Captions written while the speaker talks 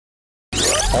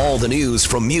All the news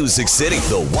from Music City.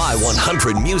 The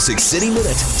Y100 Music City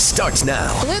Minute starts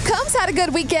now. Luke Combs had a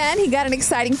good weekend. He got an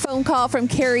exciting phone call from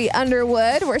Carrie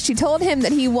Underwood where she told him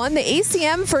that he won the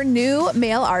ACM for New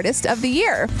Male Artist of the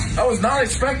Year. I was not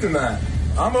expecting that.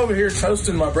 I'm over here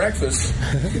toasting my breakfast,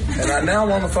 and I now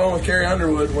am on the phone with Carrie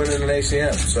Underwood winning an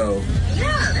ACM. So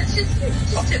yeah, that's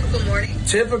just typical morning.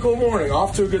 Typical morning,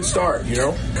 off to a good start, you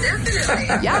know? Definitely.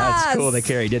 Yes. That's cool that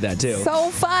Carrie did that too. So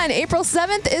fun. April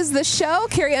 7th is the show.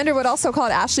 Carrie Underwood also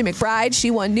called Ashley McBride. She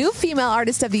won New Female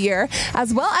Artist of the Year,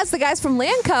 as well as the guys from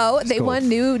Landco. They won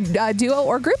New Duo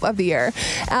or Group of the Year.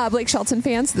 Blake Shelton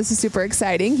fans, this is super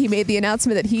exciting. He made the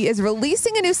announcement that he is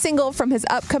releasing a new single from his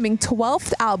upcoming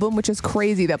 12th album, which is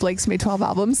crazy that Blake's made 12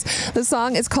 albums. The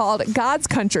song is called God's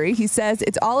Country. He says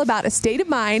it's all about a state of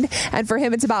mind, and for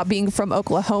him, it's about being from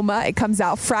Oklahoma. It comes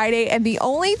out Friday, and the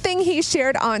only thing he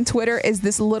shared on Twitter is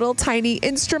this little tiny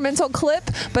instrumental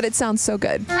clip, but it sounds so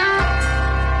good.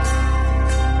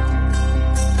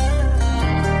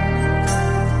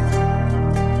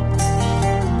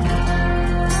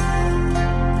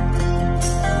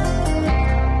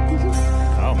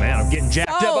 Getting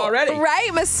jacked up already.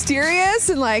 Right? Mysterious.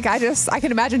 And I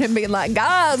can imagine him being like,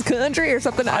 God's country or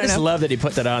something. I just love that he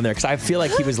put that on there because I feel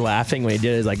like he was laughing when he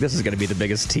did it. Like, this is going to be the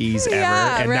biggest tease ever.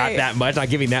 And not that much, not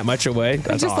giving that much away.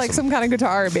 That's just awesome. like some kind of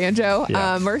guitar or banjo.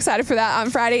 Yeah. We're excited for that on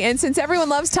Friday. And since everyone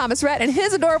loves Thomas Rhett and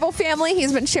his adorable family,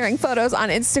 he's been sharing photos on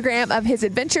Instagram of his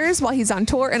adventures while he's on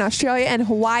tour in Australia and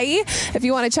Hawaii. If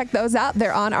you want to check those out,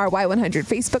 they're on our Y100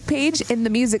 Facebook page in the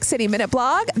Music City Minute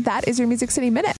blog. That is your Music City Minute.